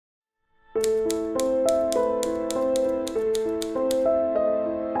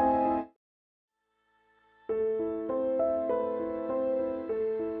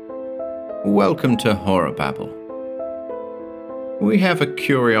Welcome to HorrorBabble. We have a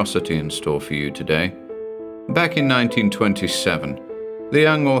curiosity in store for you today. Back in 1927, the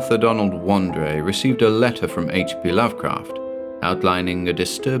young author Donald Wandrei received a letter from H.P. Lovecraft outlining a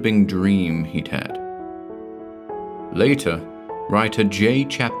disturbing dream he'd had. Later, writer J.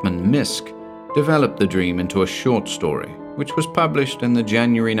 Chapman Miske developed the dream into a short story, which was published in the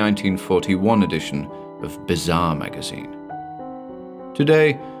January 1941 edition of Bizarre magazine.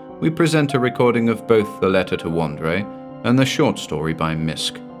 Today, we present a recording of both the letter to Wandrei and the short story by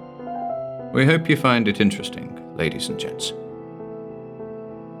Miske. We hope you find it interesting, ladies and gents.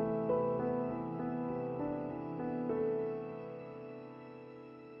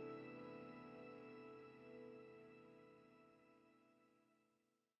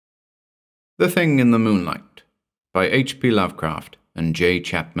 The Thing in the Moonlight by H.P. Lovecraft and J.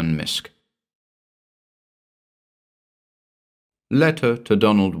 Chapman Miske. Letter to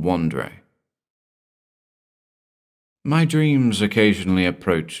Donald Wandrei. My dreams occasionally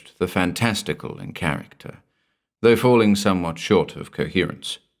approached the fantastical in character, though falling somewhat short of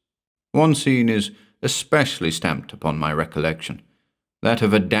coherence. One scene is especially stamped upon my recollection, that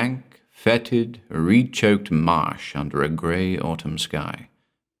of a dank, fetid, reed-choked marsh under a grey autumn sky,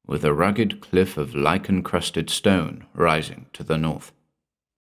 with a rugged cliff of lichen-crusted stone rising to the north.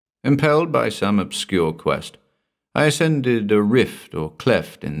 Impelled by some obscure quest, I ascended a rift or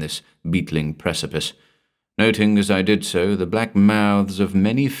cleft in this beetling precipice, noting as I did so the black mouths of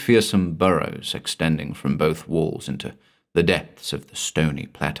many fearsome burrows extending from both walls into the depths of the stony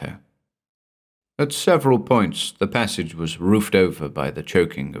plateau. At several points the passage was roofed over by the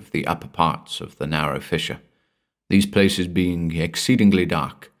choking of the upper parts of the narrow fissure, these places being exceedingly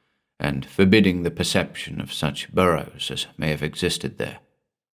dark, and forbidding the perception of such burrows as may have existed there.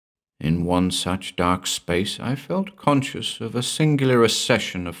 In one such dark space I felt conscious of a singular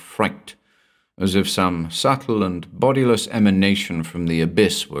accession of fright, as if some subtle and bodiless emanation from the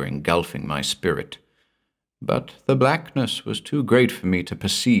abyss were engulfing my spirit. But the blackness was too great for me to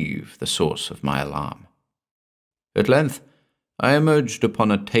perceive the source of my alarm. At length I emerged upon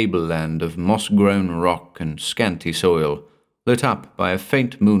a tableland of moss-grown rock and scanty soil, lit up by a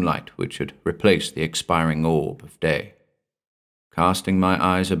faint moonlight which had replaced the expiring orb of day. Casting my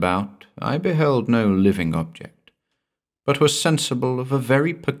eyes about, I beheld no living object, but was sensible of a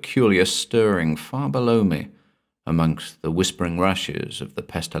very peculiar stirring far below me, amongst the whispering rushes of the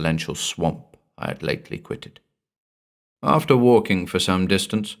pestilential swamp I had lately quitted. After walking for some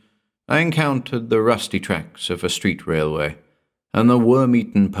distance, I encountered the rusty tracks of a street railway, and the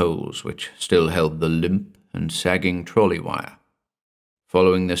worm-eaten poles which still held the limp and sagging trolley wire.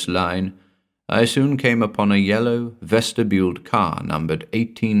 Following this line, I soon came upon a yellow, vestibuled car numbered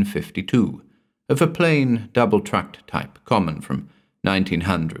 1852, of a plain, double-trucked type common from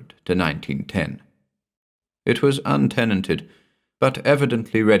 1900 to 1910. It was untenanted, but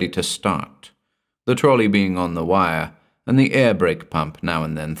evidently ready to start, the trolley being on the wire and the air brake pump now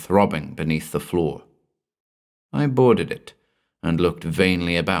and then throbbing beneath the floor. I boarded it and looked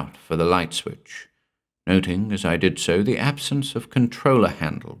vainly about for the light switch, noting as I did so the absence of controller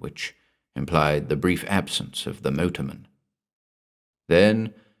handle which implied the brief absence of the motorman.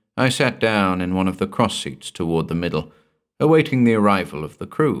 Then I sat down in one of the cross-seats toward the middle, awaiting the arrival of the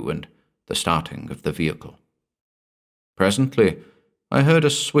crew and the starting of the vehicle. Presently I heard a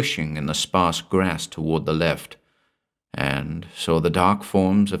swishing in the sparse grass toward the left, and saw the dark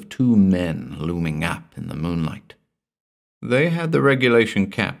forms of two men looming up in the moonlight. They had the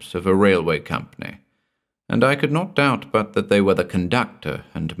regulation caps of a railway company, and I could not doubt but that they were the conductor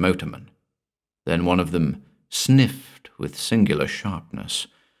and motorman. Then one of them sniffed with singular sharpness,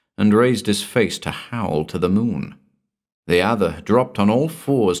 and raised his face to howl to the moon. The other dropped on all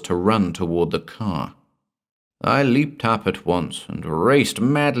fours to run toward the car. I leaped up at once and raced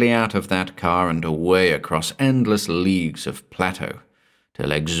madly out of that car and away across endless leagues of plateau,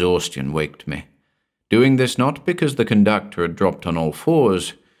 till exhaustion waked me, doing this not because the conductor had dropped on all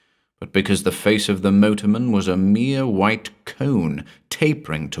fours, but because the face of the motorman was a mere white cone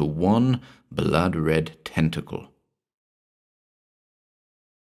tapering to one blood-red tentacle.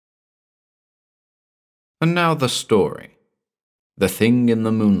 And now the story. The Thing in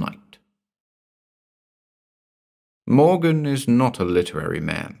the Moonlight. Morgan is not a literary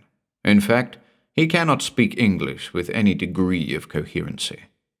man. In fact, he cannot speak English with any degree of coherency.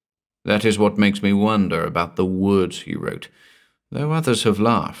 That is what makes me wonder about the words he wrote, though others have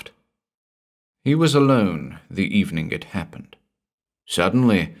laughed. He was alone the evening it happened.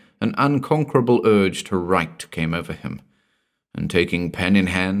 Suddenly, an unconquerable urge to write came over him, and taking pen in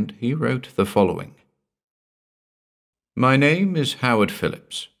hand, he wrote the following. My name is Howard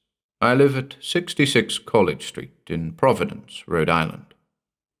Phillips. I live at 66 College Street in Providence, Rhode Island.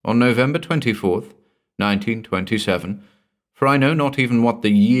 On November 24th, 1927, for I know not even what the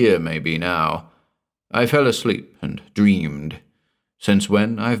year may be now, I fell asleep and dreamed, since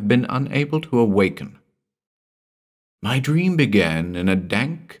when I have been unable to awaken. My dream began in a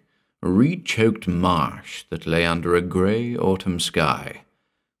dank, reed-choked marsh that lay under a grey autumn sky,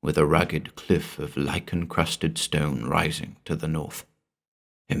 with a rugged cliff of lichen-crusted stone rising to the north.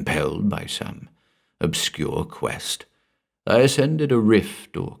 Impelled by some obscure quest, I ascended a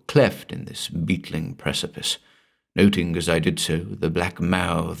rift or cleft in this beetling precipice, noting as I did so the black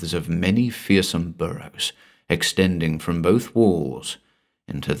mouths of many fearsome burrows extending from both walls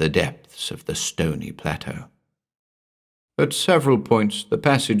into the depths of the stony plateau. At several points the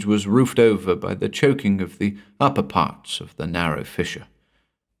passage was roofed over by the choking of the upper parts of the narrow fissure,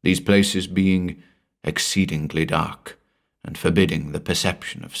 these places being exceedingly dark and forbidding the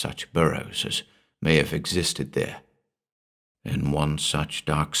perception of such burrows as may have existed there. In one such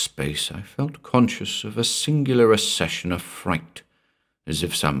dark space I felt conscious of a singular accession of fright, as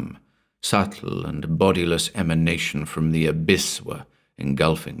if some subtle and bodiless emanation from the abyss were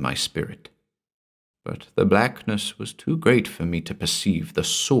engulfing my spirit. But the blackness was too great for me to perceive the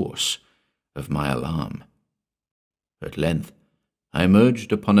source of my alarm. At length I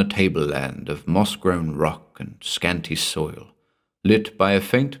emerged upon a tableland of moss-grown rock and scanty soil, lit by a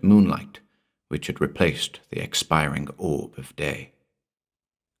faint moonlight which had replaced the expiring orb of day.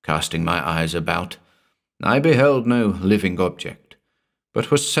 Casting my eyes about, I beheld no living object,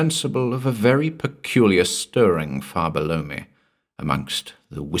 but was sensible of a very peculiar stirring far below me, amongst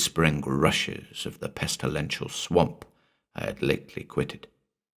the whispering rushes of the pestilential swamp I had lately quitted.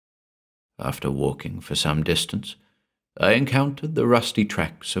 After walking for some distance, I encountered the rusty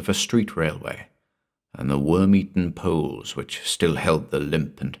tracks of a street railway, and the worm-eaten poles which still held the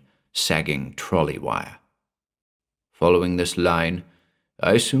limp and sagging trolley wire. Following this line,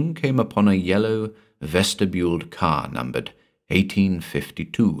 I soon came upon a yellow, vestibuled car numbered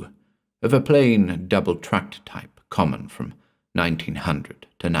 1852, of a plain double-tracked type common from 1900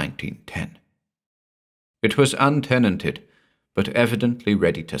 to 1910. It was untenanted, but evidently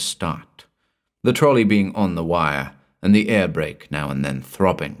ready to start, the trolley being on the wire and the air brake now and then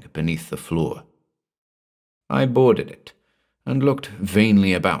throbbing beneath the floor. I boarded it, and looked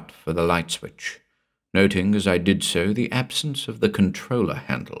vainly about for the light switch, noting as I did so the absence of the controller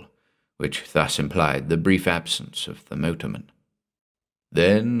handle, which thus implied the brief absence of the motorman.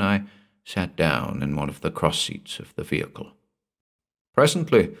 Then I sat down in one of the cross-seats of the vehicle.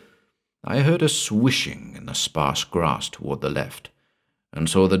 Presently I heard a swishing in the sparse grass toward the left, and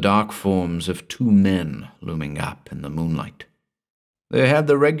saw the dark forms of two men looming up in the moonlight. They had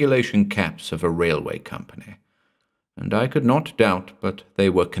the regulation caps of a railway company, and I could not doubt but they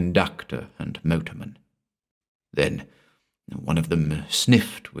were conductor and motorman. Then one of them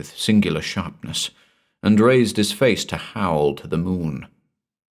sniffed with singular sharpness, and raised his face to howl to the moon.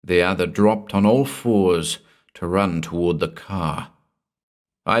 The other dropped on all fours to run toward the car.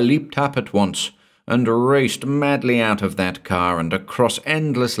 I leaped up at once, and raced madly out of that car and across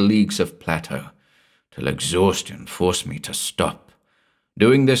endless leagues of plateau, till exhaustion forced me to stop,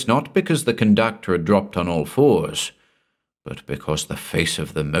 doing this not because the conductor had dropped on all fours, but because the face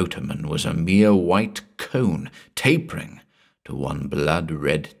of the motorman was a mere white cone tapering to one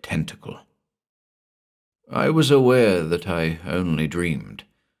blood-red tentacle. I was aware that I only dreamed,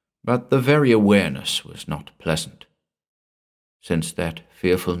 but the very awareness was not pleasant. Since that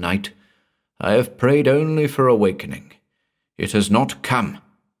fearful night, I have prayed only for awakening. It has not come.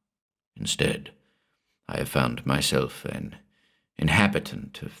 Instead, I have found myself an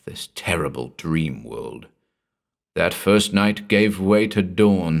inhabitant of this terrible dream world. That first night gave way to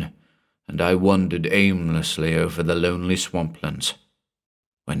dawn, and I wandered aimlessly over the lonely swamplands.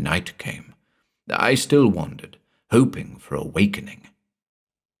 When night came, I still wandered, hoping for awakening.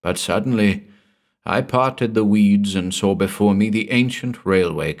 But suddenly I parted the weeds and saw before me the ancient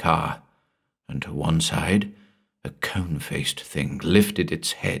railway car, and to one side a cone-faced thing lifted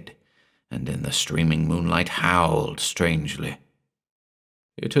its head, and in the streaming moonlight howled strangely.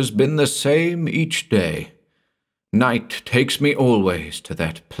 It has been the same each day. Night takes me always to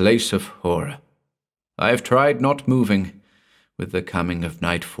that place of horror. I have tried not moving with the coming of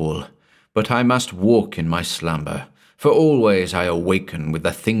nightfall, but I must walk in my slumber, for always I awaken with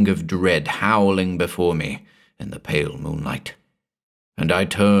the thing of dread howling before me in the pale moonlight. And I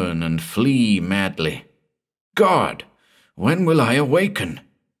turn and flee madly. God, when will I awaken?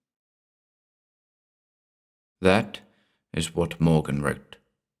 That is what Morgan wrote.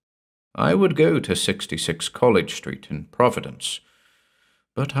 I would go to 66 College Street in Providence,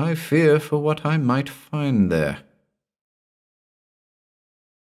 but I fear for what I might find there.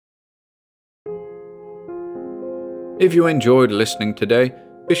 If you enjoyed listening today,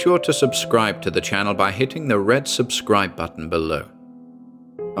 be sure to subscribe to the channel by hitting the red subscribe button below.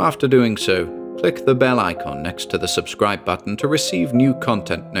 After doing so, click the bell icon next to the subscribe button to receive new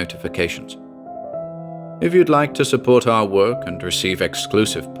content notifications. If you'd like to support our work and receive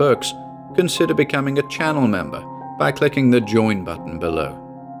exclusive perks, consider becoming a channel member by clicking the Join button below.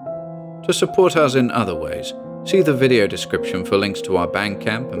 To support us in other ways, see the video description for links to our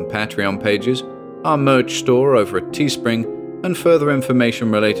Bandcamp and Patreon pages, our merch store over at Teespring, and further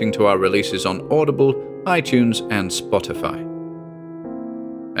information relating to our releases on Audible, iTunes, and Spotify.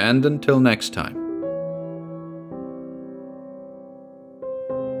 And until next time,